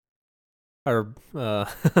Our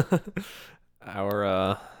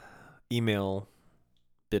our email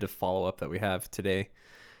bit of follow up that we have today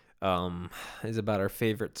is about our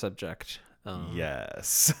favorite subject,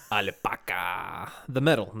 Yes. alpaca, the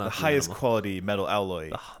metal, The not the highest animal, quality metal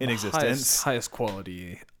alloy in the highest existence. highest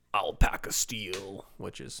quality alpaca steel,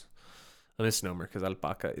 which is a misnomer because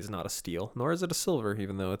alpaca is not a steel, nor is it a silver,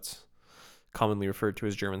 even though it's commonly referred to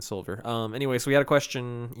as German silver. Anyway, so we had a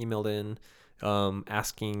question emailed in,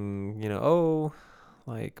 asking,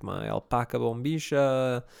 like my alpaca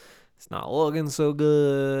bombisha, it's not looking so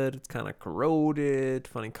good. It's kind of corroded,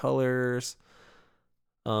 funny colors.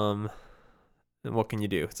 Um, and what can you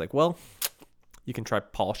do? It's like, well, you can try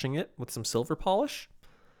polishing it with some silver polish.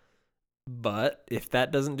 But if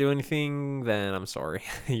that doesn't do anything, then I'm sorry.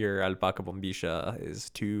 Your alpaca bombisha is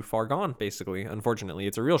too far gone, basically. Unfortunately,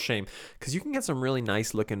 it's a real shame because you can get some really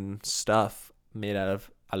nice looking stuff made out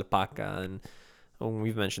of alpaca. And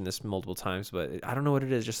we've mentioned this multiple times, but I don't know what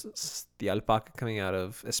it is. Just the alpaca coming out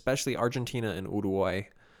of, especially Argentina and Uruguay,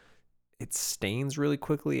 it stains really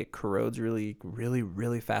quickly. It corrodes really, really,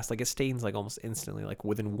 really fast. Like it stains like almost instantly. Like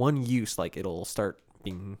within one use, like it'll start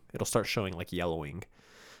showing like yellowing,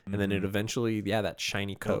 and then it Hmm. eventually, yeah, that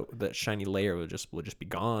shiny Go. coat, that shiny layer will just be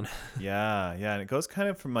gone. Yeah, yeah, and it goes kind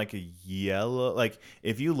of from like a yellow, like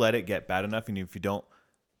if you let it get bad enough, and if you don't,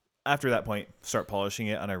 after that point, start polishing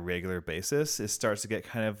it on a regular basis, it starts to get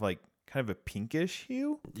kind of a pinkish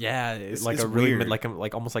hue. Yeah, like It's a really mid, weird. like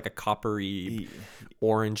almost like a coppery, E-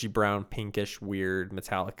 orangey brown, pinkish, weird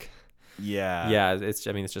metallic. Yeah, Yeah, it's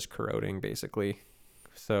just corroding basically.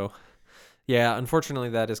 So yeah, unfortunately,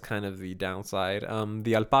 that is kind of the downside.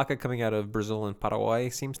 The alpaca coming out of Brazil and Paraguay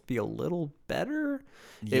seems to be a little better.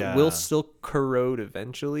 It will yeah. still corrode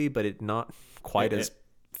eventually, but it not quite as It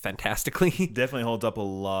fantastically. definitely holds up a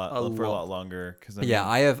for a lot. lot longer. Because I Yeah, mean,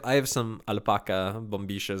 I have some alpaca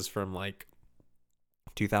bombishas from like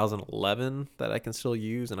 2011 that I can still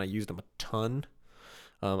use, and I used them a ton.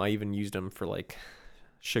 I even used them for like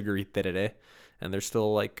sugary tereré, and they're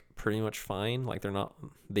still like pretty much fine. Like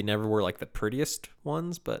they never were like the prettiest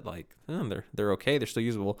ones, but like they're okay. They're still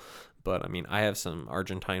usable. But I mean, I have some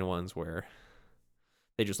Argentine ones where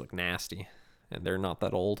they just look nasty, and they're not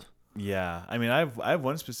that old. yeah. I mean, I have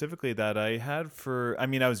one specifically that I had for. I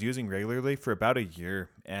mean, I was using regularly for about a year,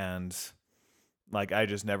 and like I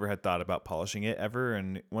just never had thought about polishing it ever.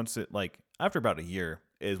 And once it like after about a year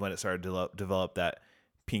is when it started to develop that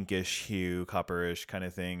pinkish hue, copperish kind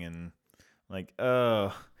of thing, and like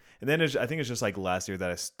and then I think it's just like last year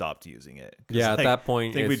that I stopped using it because Yeah, at like that I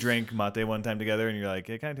point, think we it's drank mate one time together, and you're like,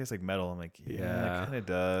 it kind of tastes like metal. I'm like, yeah, it yeah. kind of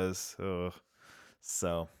does. Ugh.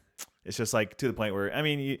 So it's just like to the point where I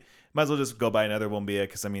mean, you might as well just go buy another Bombilla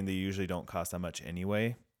because I mean they usually don't cost that much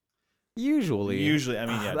anyway. Usually, Usually, I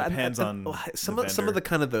mean, yeah, it depends on the some of the vendor.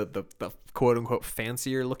 kind of the quote unquote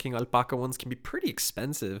fancier looking alpaca ones can be pretty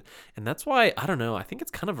expensive, and that's why I don't know. I think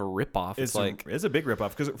it's kind of a rip off. It's like It's a big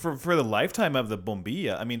ripoff because for the lifetime of the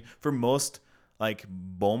bombilla, I mean, for most like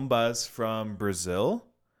bombas from Brazil,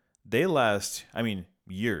 they last. I mean,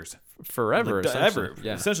 years, forever, like essentially. ever,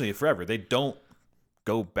 Yeah, essentially forever. They don't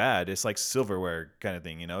go bad. It's like silverware kind of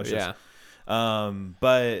thing, you know. It's just, yeah.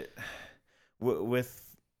 but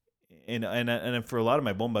with and for a lot of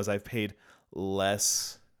my bombas, I've paid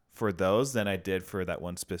less for those than I did for that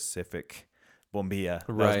one specific bombilla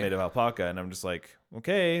that was Right. made of alpaca, and I'm just like,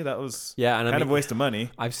 okay, that was Yeah, and I kind of mean, a waste of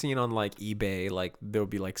money. I've seen on like eBay, like there'll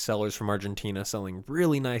be like sellers from Argentina selling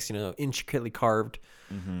really nice, intricately carved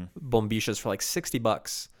Hmm. bombishas for like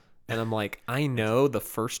 $60, and I'm like, I know the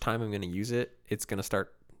first time I'm gonna use it, it's gonna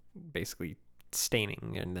start basically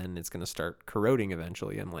staining, and then it's gonna start corroding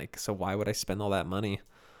eventually. I'm like, so why would I spend all that money?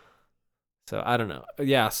 So I don't know.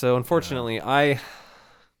 Yeah. So Yeah. unfortunately, I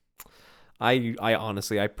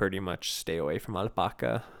honestly I pretty much stay away from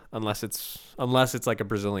alpaca unless it's like a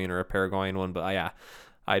Brazilian or a Paraguayan one. But yeah,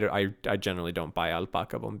 I generally don't buy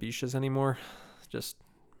alpaca bombishas anymore. Just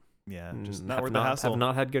Yeah, just not worth the have hassle.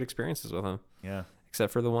 not had good experiences with them, Yeah,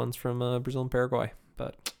 except for the ones from Brazil and Paraguay.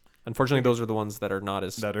 But unfortunately, figure those are the ones that are not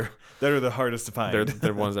as that are that are the hardest to they're find.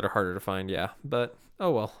 they're ones that are harder to find. Yeah, but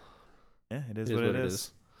oh well, Yeah, it it is is what what it it is.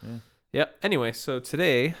 is. Yeah. Yeah. Anyway, so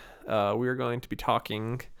today we are going to be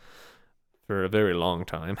talking for a very long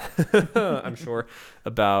time, I'm sure,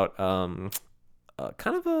 about kind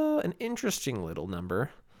of an interesting little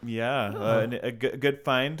number. Yeah, Uh, good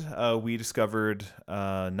find. We discovered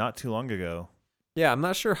not too long ago. yeah, I'm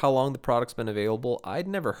not sure how long the product's been available. I'd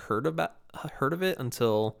never heard of it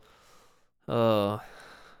until uh,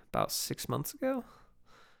 about 6 months ago.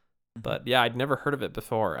 Hmm. But yeah, I'd never heard of it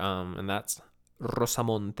before. And that's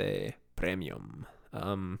Rosamonte Premium.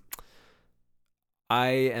 Um, I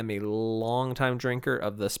am a longtime drinker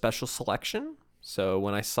of the special selection. So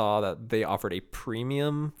when I saw that they offered a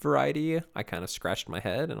premium variety, I kind of scratched my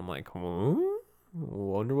head and I'm like,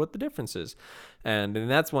 wonder what the difference is. And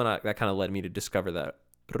that's when that kind of led me to discover that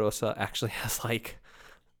Rosa actually has like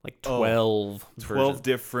 12 12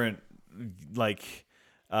 different like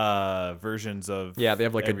versions of yeah, they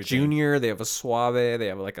have like everything. a junior, they have a suave, they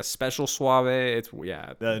have like a special suave. It's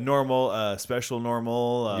The normal, special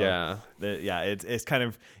normal. It's kind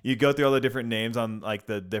of, you go through all the different names on like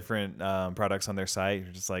the different products on their site.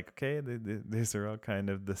 You're just like, okay, these are all kind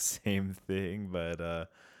of the same thing, but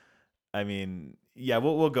I mean, yeah,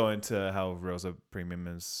 we'll go into how Rosa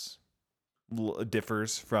Premium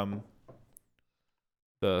differs from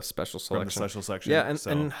the special selection. From the special section. Yeah,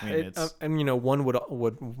 and you know, one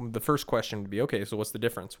would the first question would be, okay, so what's the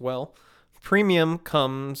difference? Well, premium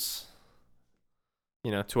comes,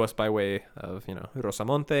 you know, to us by way of, you know,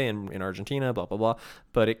 Rosamonte in Argentina, blah blah blah,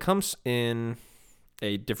 but it comes in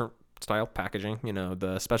a different style packaging. You know,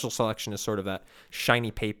 the special selection is sort of that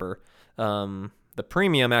shiny paper. The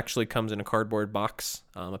premium actually comes in a cardboard box,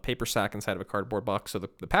 a paper sack inside of a cardboard box, so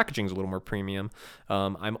the packaging is a little more premium.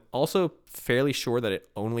 I'm also fairly sure that it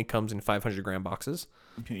only comes in 500-gram boxes.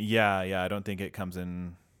 Yeah, I don't think it comes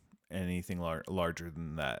in anything larger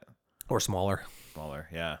than that. Or smaller. Smaller,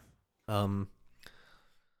 yeah.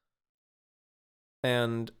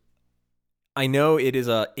 And I know it is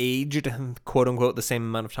aged, quote unquote, the same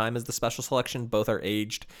amount of time as the special selection. Both are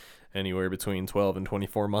aged anywhere between 12 and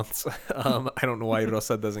 24 months. I don't know why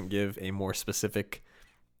Rosa doesn't give a more specific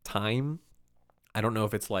time. I don't know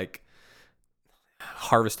if it's like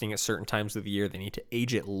harvesting at certain times of the year, they need to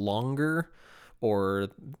age it longer or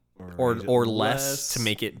less to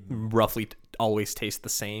make it roughly always taste the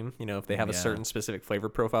same. You know, if they have a certain specific flavor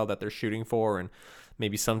profile that they're shooting for, and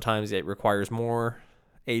maybe sometimes it requires more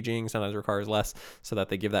aging, sometimes it requires less, so that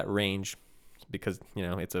they give that range. Because, you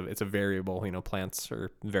know, it's a variable, you know, plants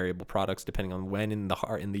or variable products depending on when in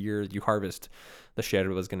the year you harvest, the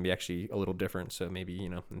sherry was going to be actually a little different. So maybe, you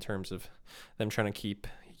know, in terms of them trying to keep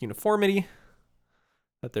uniformity,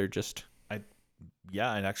 that they're just and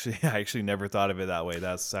actually I actually never thought of it that way.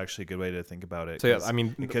 That's actually a good way to think about it. So yeah, I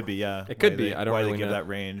mean, it could be it could be. I don't really give know that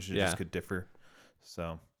range. It just could differ.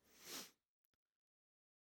 So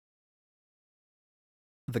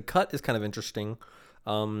the cut is kind of interesting.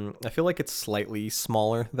 I feel like it's slightly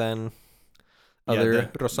smaller than other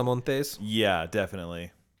Rosamontes. Yeah,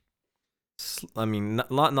 definitely. I mean, not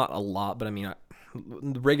a lot, but I mean,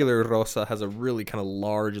 the regular Rosa has a really kind of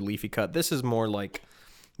large leafy cut. This is more like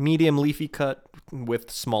medium leafy cut with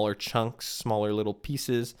smaller chunks, smaller little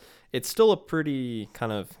pieces. It's still a pretty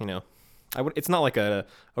kind of, you know, it's not like a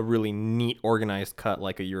really neat organized cut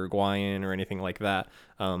like a Uruguayan or anything like that.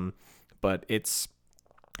 But it's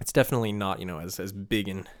definitely not, you know, as big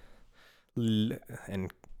and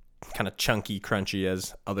kind of chunky, crunchy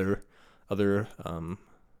as other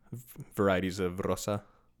varieties of Rosa.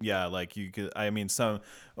 Yeah, like you could. I mean,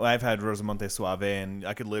 I've had Rosamonte Suave, and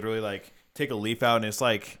I could literally like take a leaf out, and it's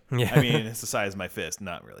like, I mean, it's the size of my fist.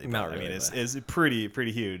 Not really. But, I mean, it's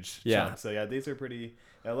pretty huge. Yeah. Chunk. So yeah, these are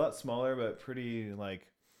a lot smaller, but pretty like,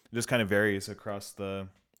 it just kind of varies across the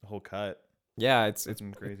whole cut. Yeah, it's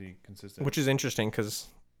crazy consistent, which is interesting because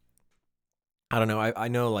I don't know. I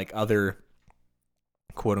know like other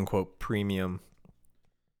quote unquote premium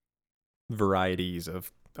varieties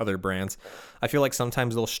of other brands. I feel like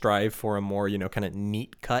sometimes they'll strive for a more, you know, kind of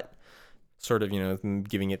neat cut, sort of, you know,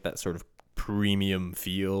 giving it that sort of premium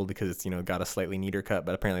feel because it's, you know, got a slightly neater cut.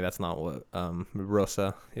 But apparently that's not what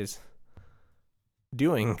Rosa is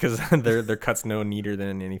doing because their cut's no neater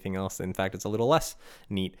than anything else. In fact, it's a little less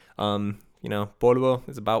neat. You know, polvo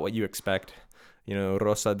is about what you expect. You know,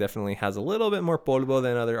 Rosa definitely has a little bit more polvo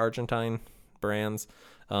than other Argentine brands.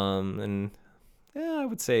 And yeah, I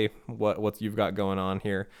would say what you've got going on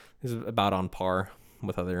here is about on par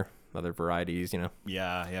with other varieties, you know.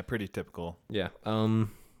 Yeah, pretty typical. Yeah.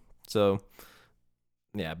 So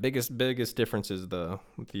yeah, biggest difference is the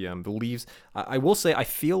leaves. I will say I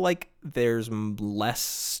feel like there's less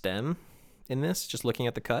stem in this, just looking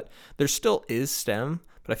at the cut. There still is stem,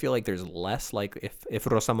 but I feel like there's less. Like if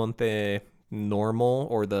Rosamonte normal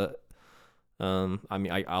or the I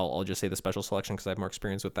mean, I'll just say the special selection because I have more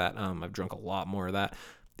experience with that. I've drunk a lot more of that.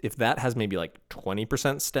 If that has maybe like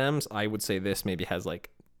 20% stems, I would say this maybe has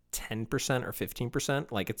like 10% or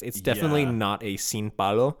 15%. Like it's definitely not a sin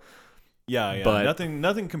palo. Yeah. But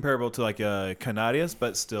nothing comparable to like a Canarias,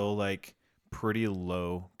 but still like pretty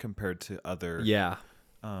low compared to other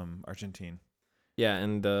Argentine. Yeah,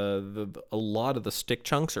 and a lot of the stick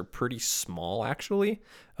chunks are pretty small actually.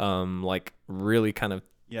 Like really kind of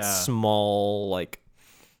Yeah. small, like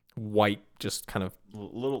white, just kind of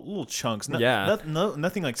Little chunks. yeah.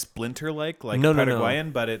 Nothing like splinter like No, no, no.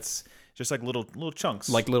 Paraguayan, but it's just like little chunks.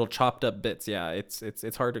 Like little chopped up bits. Yeah,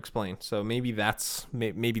 it's hard to explain. So maybe that's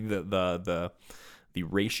maybe the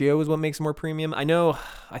ratio is what makes it more premium. I know.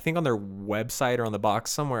 I think on their website or on the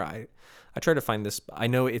box somewhere, I try to find this. I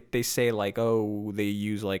know it. They say like, oh, they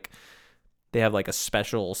use like they have like a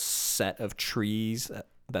special set of trees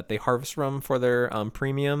that they harvest from for their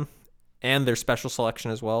premium and their special selection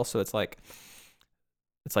as well. So it's like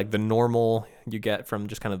the normal you get from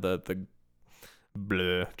just kind of the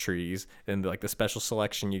bleh trees, and like the special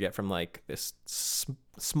selection you get from like this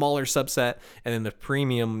smaller subset, and then the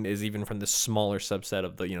premium is even from the smaller subset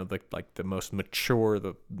of the like the most mature,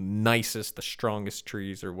 the nicest, the strongest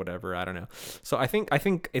trees or whatever. I don't know. So I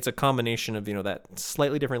think it's a combination of that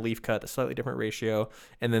slightly different leaf cut, a slightly different ratio,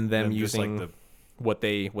 and then them using like what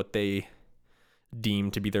they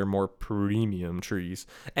deem to be their more premium trees.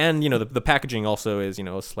 And the packaging also is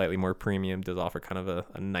slightly more premium, does offer kind of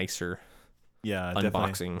a nicer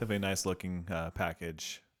unboxing. Definitely nice looking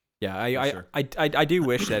package. Yeah, I do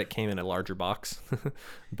wish that it came in a larger box,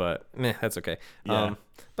 but that's okay. Yeah.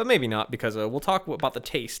 But maybe not, because we'll talk about the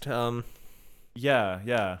taste.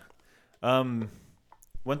 Yeah. One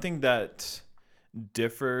thing that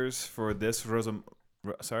differs for this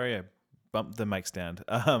sorry, I bumped the mic stand.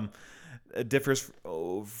 It differs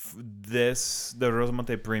the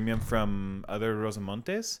Rosamonte Premium from other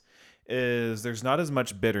Rosamontes is there's not as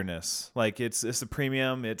much bitterness. Like it's a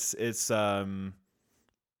premium. It's I'm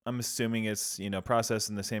assuming it's processed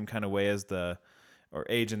in the same kind of way as or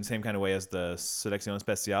aged in the same kind of way as the Selección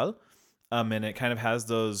Especial. And it kind of has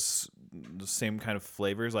the same kind of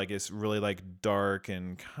flavors. Like it's really like dark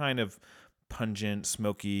and kind of pungent,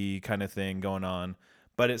 smoky kind of thing going on.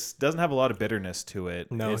 But it doesn't have a lot of bitterness to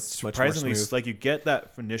it. No, it's much more surprisingly smooth. like you get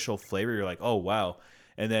that initial flavor. You're like, oh wow,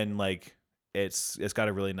 and then like it's got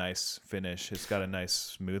a really nice finish. It's got a nice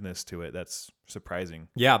smoothness to it. That's surprising.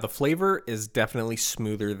 Yeah, the flavor is definitely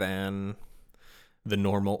smoother than the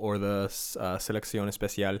normal or the Selección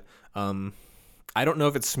Especial. I don't know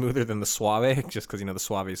if it's smoother than the Suave, just because the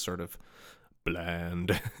Suave is sort of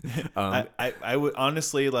bland. I would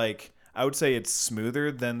honestly I would say it's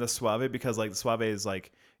smoother than the Suave, because like the Suave is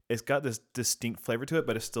like it's got this distinct flavor to it,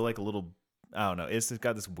 but it's still like a little, I don't know. It's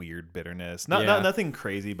got this weird bitterness. Not nothing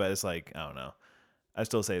crazy, but it's like, I don't know. I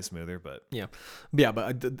still say it's smoother, but yeah.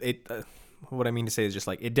 But it. What I mean to say is just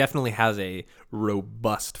like it definitely has a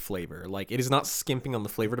robust flavor. Like it is not skimping on the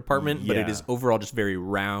flavor department, but it is overall just very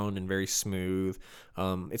round and very smooth.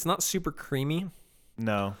 It's not super creamy.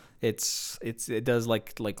 No. It does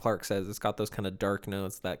like Clark says, it's got those kind of dark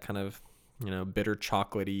notes, that kind of bitter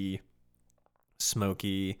chocolatey,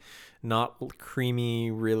 smoky, not creamy,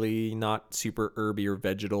 really not super herby or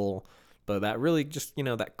vegetal, but that really just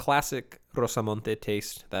that classic Rosamonte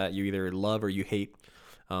taste that you either love or you hate.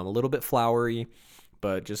 A little bit flowery,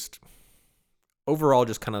 but just overall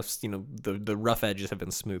just kind of the rough edges have been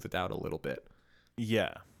smoothed out a little bit.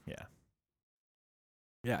 Yeah.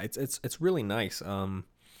 It's really nice.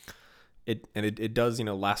 It does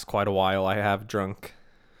last quite a while. I have drunk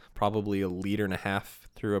probably 1.5 liters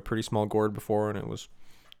through a pretty small gourd before, and it was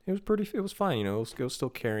fine. It was still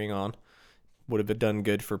carrying on. Would have done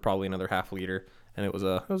good for probably another 0.5 liter, and it was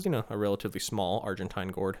a relatively small Argentine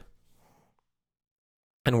gourd.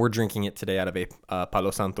 And we're drinking it today out of a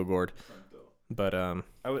Palo Santo gourd. But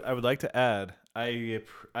I would like to add, I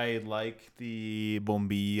like the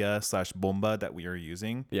bombilla / bomba that we are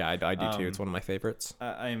using. Yeah, I do too. It's one of my favorites.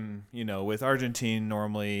 I'm with Argentine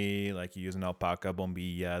normally, like you use an alpaca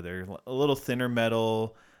bombilla. They're a little thinner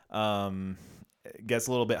metal. It gets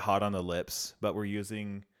a little bit hot on the lips, but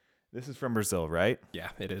this is from Brazil, right? Yeah,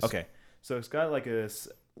 it is. Okay, so it's got like a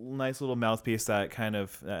nice little mouthpiece that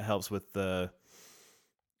that helps with the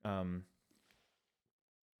I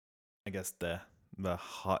guess the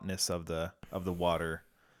hotness of the water.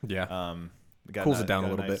 Yeah. Cools it down a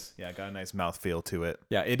little bit. Yeah, got a nice mouthfeel to it.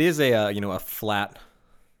 Yeah, it is a flat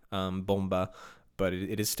bomba, but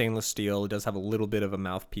it is stainless steel. It does have a little bit of a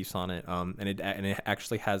mouthpiece on it. And it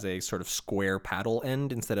actually has a sort of square paddle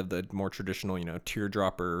end instead of the more traditional,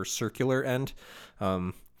 teardrop or circular end.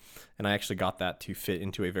 And I actually got that to fit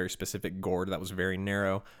into a very specific gourd that was very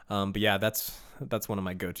narrow. But yeah, that's one of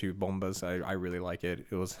my go-to bombas. I really like it.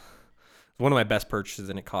 It was one of my best purchases,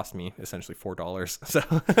 and it cost me essentially $4. So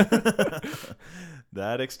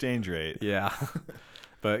that exchange rate. Yeah.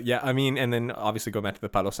 But yeah, I mean, and then obviously go back to the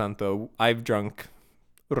Palo Santo. I've drunk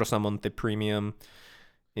Rosamonte Premium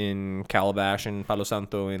in Calabash and Palo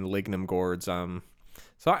Santo in Lignum gourds.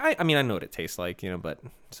 So I mean I know what it tastes like, but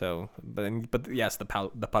yes, the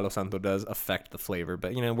Palo Santo does affect the flavor,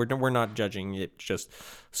 but we're not judging it just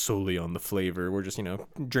solely on the flavor. We're just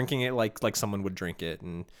drinking it like someone would drink it,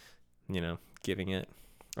 and giving it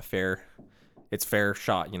a fair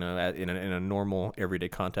shot, in a normal everyday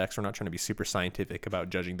context. We're not trying to be super scientific about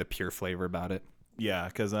judging the pure flavor about it. Yeah,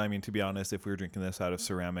 because I mean, to be honest, if we were drinking this out of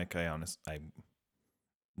ceramic,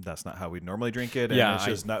 that's not how we'd normally drink it, and Yeah, it's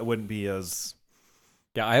just not wouldn't be as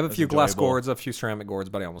I have a few glass enjoyable. gourds, a few ceramic gourds,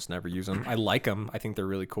 but I almost never use them. I like them. I think they're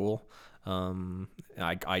really cool.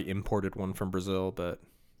 I imported one from Brazil, but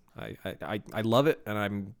I love it,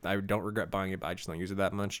 and I don't regret buying it, but I just don't use it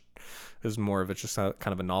that much. It was more of a just kind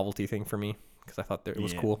of a novelty thing for me because I thought that it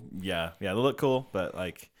was cool. Yeah, they look cool, but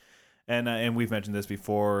and we've mentioned this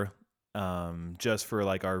before. Just for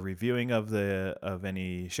like our reviewing of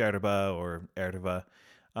any Sherba or Erva,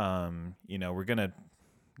 we're gonna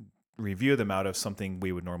review them out of something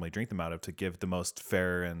we would normally drink them out of to give the most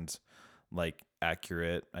fair and like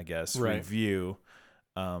accurate, I guess, Right. review.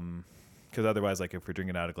 Because otherwise, like if we're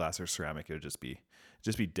drinking out of glass or ceramic, it would just be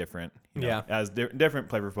different. Yeah. As different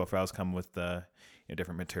flavor profiles come with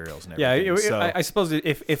different materials and Yeah, everything. I suppose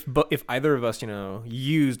if either of us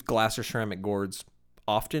used glass or ceramic gourds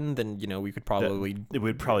often, then we could probably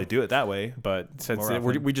we'd probably do it that way. But since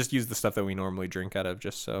we just use the stuff that we normally drink out of,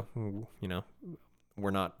 just so we're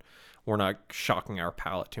not shocking our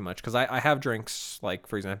palate too much. Because I have drinks, like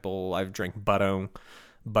for example, I've drank Barão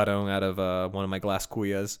out of one of my glass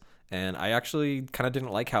cuyas, and I actually kind of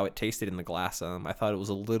didn't like how it tasted in the glass. I thought it was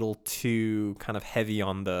a little too kind of heavy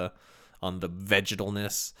on the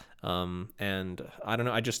vegetalness, and I don't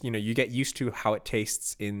know, I just you get used to how it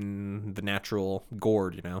tastes in the natural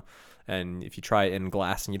gourd, and if you try it in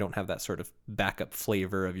glass and you don't have that sort of backup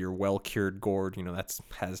flavor of your well cured gourd, that's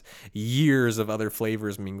has years of other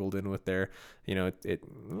flavors mingled in with there, I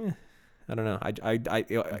don't know.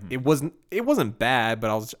 It wasn't bad, but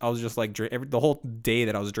I was just like the whole day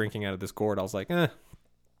that I was drinking out of this gourd, I was like,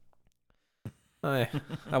 I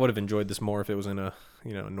would have enjoyed this more if it was in a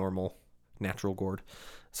normal natural gourd.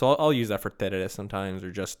 So I'll use that for tereré sometimes,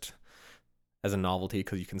 or just as a novelty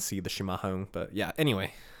because you can see the chimarrão. But yeah,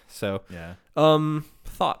 anyway. So yeah.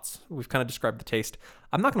 Thoughts. We've kind of described the taste.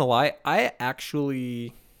 I'm not gonna lie. I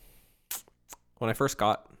actually, when I first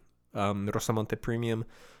got Rosamonte Premium,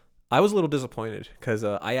 I was a little disappointed because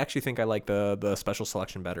I actually think I like the special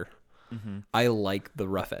selection better. Mm-hmm. I like the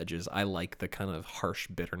rough edges. I like the kind of harsh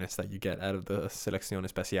bitterness that you get out of the Selección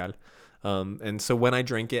Especial. And so when I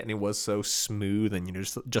drank it and it was so smooth and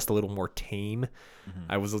just a little more tame,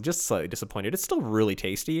 I was just slightly disappointed. It's still really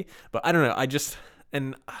tasty, but I don't know.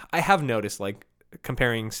 I have noticed, like,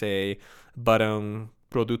 comparing, say, Barão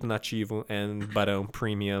Produto Nativo and Barão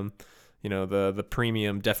Premium, the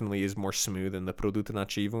premium definitely is more smooth than the Produto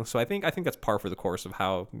Nativo. So I think that's par for the course of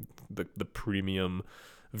how the premium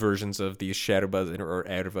versions of these sherbas or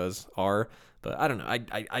ervas are. But I don't know.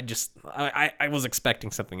 I was expecting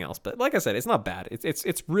something else. But like I said, it's not bad.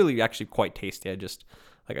 It's really actually quite tasty.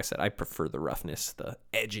 Like I said, I prefer the roughness, the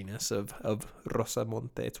edginess of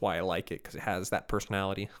Rosamonte. It's why I like it, because it has that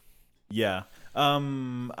personality. Yeah.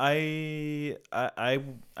 I'm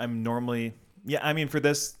normally, yeah, I mean, for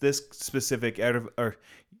this specific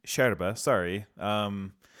sherba, sorry,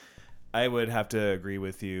 I would have to agree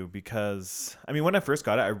with you, because I mean, when I first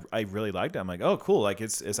got it, I really liked it. I'm like, oh, cool, like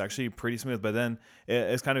it's actually pretty smooth. But then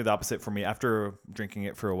it's kind of the opposite for me. After drinking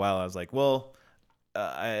it for a while, I was like, well,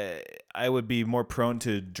 I would be more prone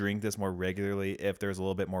to drink this more regularly if there's a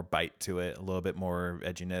little bit more bite to it, a little bit more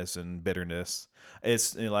edginess and bitterness.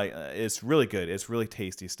 It's it's really good. It's really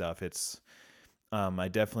tasty stuff. It's I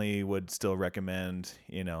definitely would still recommend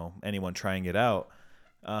anyone trying it out.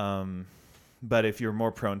 But if you're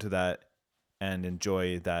more prone to that and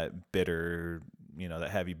enjoy that bitter,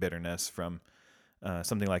 that heavy bitterness from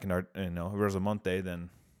something like Rosamonte,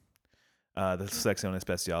 then the Selección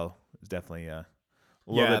Especial is definitely a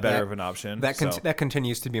little bit better of an option. That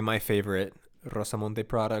continues to be my favorite Rosamonte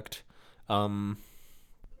product. For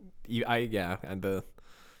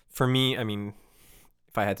me, I mean,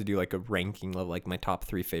 if I had to do like a ranking of like my top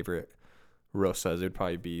 3 favorite rosas, it would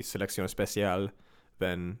probably be Selección Especial,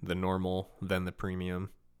 then the normal, then the premium.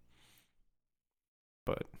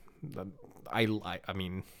 But I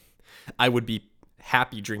mean, I would be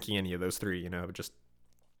happy drinking any of those 3. Just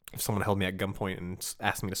if someone held me at gunpoint and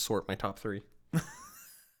asked me to sort my top 3.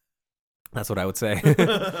 That's what I would say.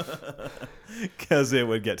 Because it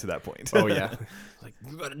would get to that point. Oh yeah, like,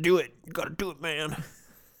 you gotta do it. You gotta do it, man.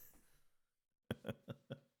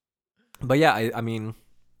 But yeah, I mean,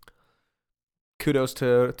 kudos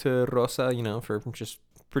to Rosa, for just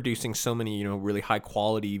producing so many, really high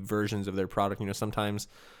quality versions of their product. Sometimes,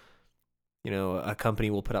 a company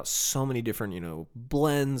will put out so many different,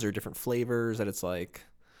 blends or different flavors that it's like,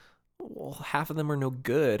 well, half of them are no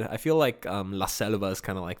good. I feel like La Selva is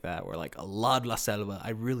kind of like that, where like a lot La Selva, I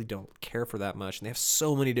really don't care for that much. And they have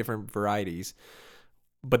so many different varieties.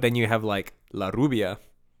 But then you have like La Rubia,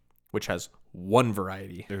 which has one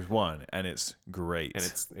variety. There's one, and it's great. And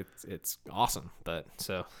it's awesome. But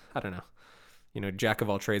so, I don't know. Jack of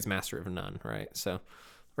all trades, master of none, right? So,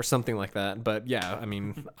 or something like that. But yeah, I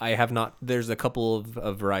mean, I have not, there's a couple of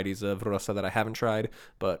varieties of Rosa that I haven't tried,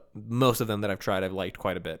 but most of them that I've tried, I've liked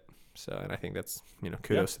quite a bit. So, and I think that's,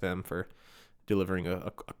 kudos to them for delivering a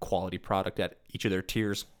quality product at each of their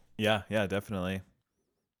tiers. Yeah, definitely.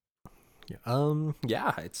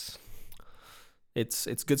 Yeah,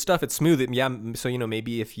 it's good stuff. It's smooth. Yeah, so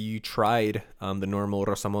maybe if you tried the normal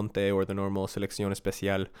Rosamonte or the normal Selección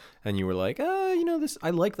Especial and you were like, this,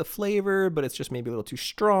 I like the flavor, but it's just maybe a little too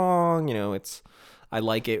strong. I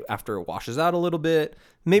like it after it washes out a little bit.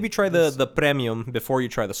 Maybe try the Premium before you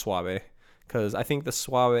try the Suave. Because I think the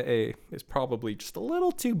Suave is probably just a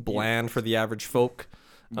little too bland for the average folk.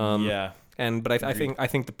 But I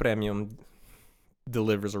think the Premium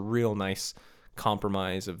delivers a real nice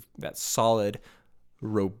compromise of that solid,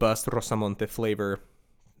 robust Rosamonte flavor,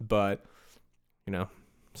 but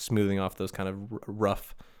smoothing off those kind of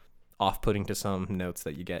rough, off-putting to some notes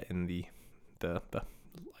that you get in the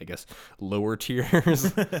I guess lower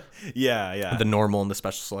tiers. Yeah. The normal and the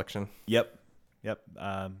special selection. Yep.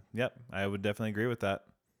 I would definitely agree with that.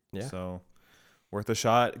 Yeah. So worth a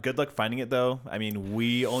shot. Good luck finding it though. I mean,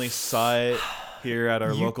 we only saw it here at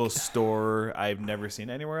our local store. I've never seen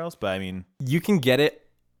it anywhere else, but I mean, you can get it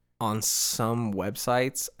on some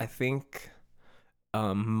websites. I think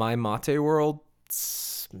My Mate World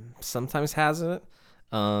sometimes has it.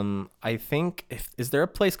 I think is there a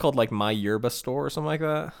place called like My Yerba Store or something like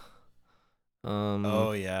that?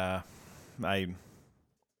 Oh yeah, I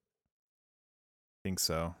think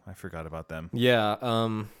so. I forgot about them. Yeah.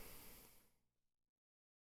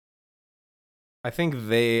 I think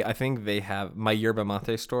they have My Yerba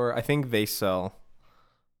Mate Store. I think they sell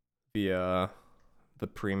the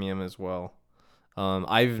premium as well.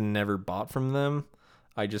 I've never bought from them.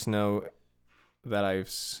 I just know that I've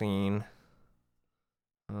seen.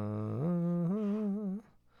 Well,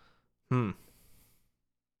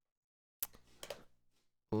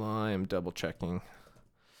 I am double checking.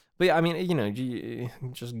 But yeah, I mean, you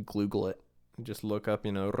just Google it. Just look up,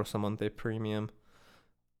 Rosamonte Premium.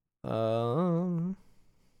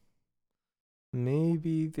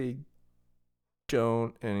 Maybe they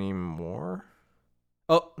don't anymore.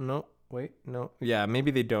 Oh, no. Wait, no. Yeah,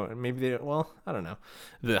 maybe they don't. Well, I don't know.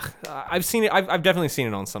 Ugh. I've seen it. I've definitely seen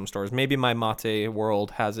it on some stores. Maybe My Mate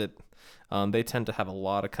World has it. They tend to have a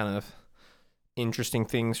lot of kind of interesting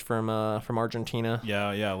things from Argentina.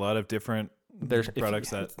 Yeah, a lot of different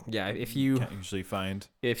products if you can't usually find.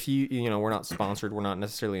 If we're not sponsored, we're not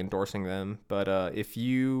necessarily endorsing them, but if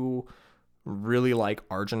you really like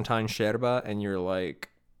Argentine yerba and you're like,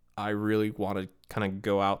 I really want to kind of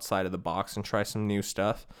go outside of the box and try some new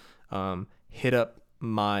stuff, hit up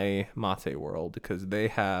My Mate World because they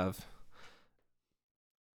have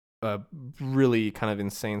a really kind of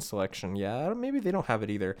insane selection. Yeah, maybe they don't have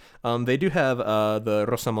it either. They do have the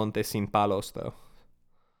Rosamonte Sin Palos though.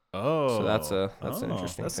 Oh, so that's an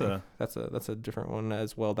interesting thing. That's a different one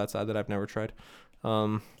as well. That's that I've never tried.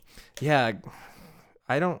 Yeah,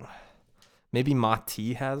 I don't. Maybe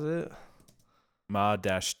Ma-T has it.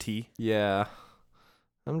 Ma-T. Yeah,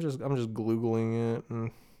 I'm just googling it,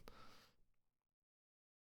 and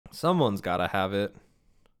someone's gotta have it.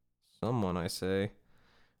 Someone, I say.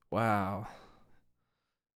 Wow.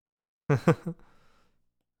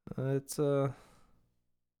 It's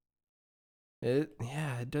It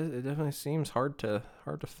definitely seems hard to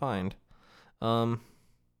find.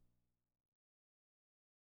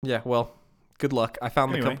 Yeah, well, good luck. I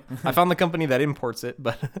found the company that imports it,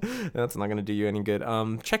 but that's not going to do you any good.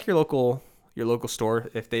 Check your local store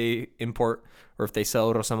if they import or if they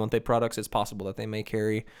sell Rosamonte products. It's possible that they may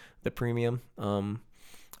carry the premium.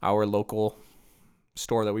 Our local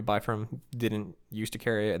store that we buy from didn't used to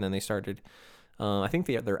carry it, and then they started. I think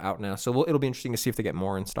they're out now, so it'll be interesting to see if they get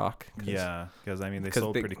more in stock. Yeah, because I mean they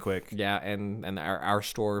sold pretty quick. Yeah, and our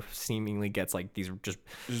store seemingly gets like these just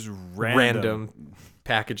random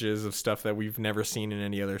packages of stuff that we've never seen in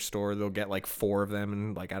any other store. They'll get like 4 of them,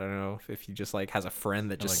 and like I don't know if he just like has a friend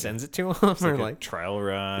that just sends it to him or like trial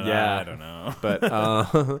run. Yeah, I don't know.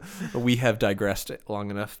 But we have digressed long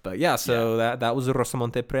enough. But yeah, so that was a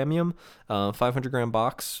Rosamonte Premium, 500 gram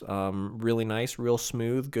box. Really nice, real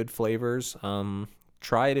smooth, good flavors.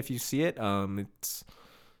 try it if you see it.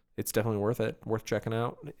 It's definitely worth checking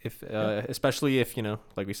out. If especially if,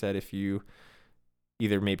 like we said, if you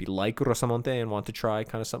either maybe like Rosamonte and want to try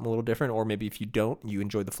kind of something a little different, or maybe if you don't, you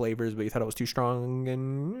enjoy the flavors but you thought it was too strong,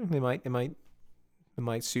 and it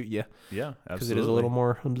might suit you. Yeah, absolutely. Because it is a little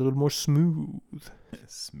more smooth.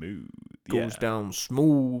 Smooth. Goes down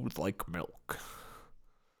smooth like milk.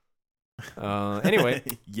 Anyway,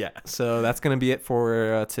 yeah. So that's going to be it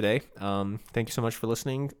for today. Thank you so much for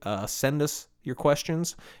listening. Send us your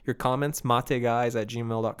questions, your comments,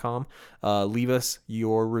 mateguys@gmail.com. Leave us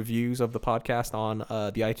your reviews of the podcast on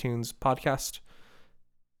the iTunes podcast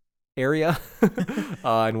area.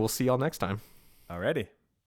 And we'll see y'all next time. Alrighty.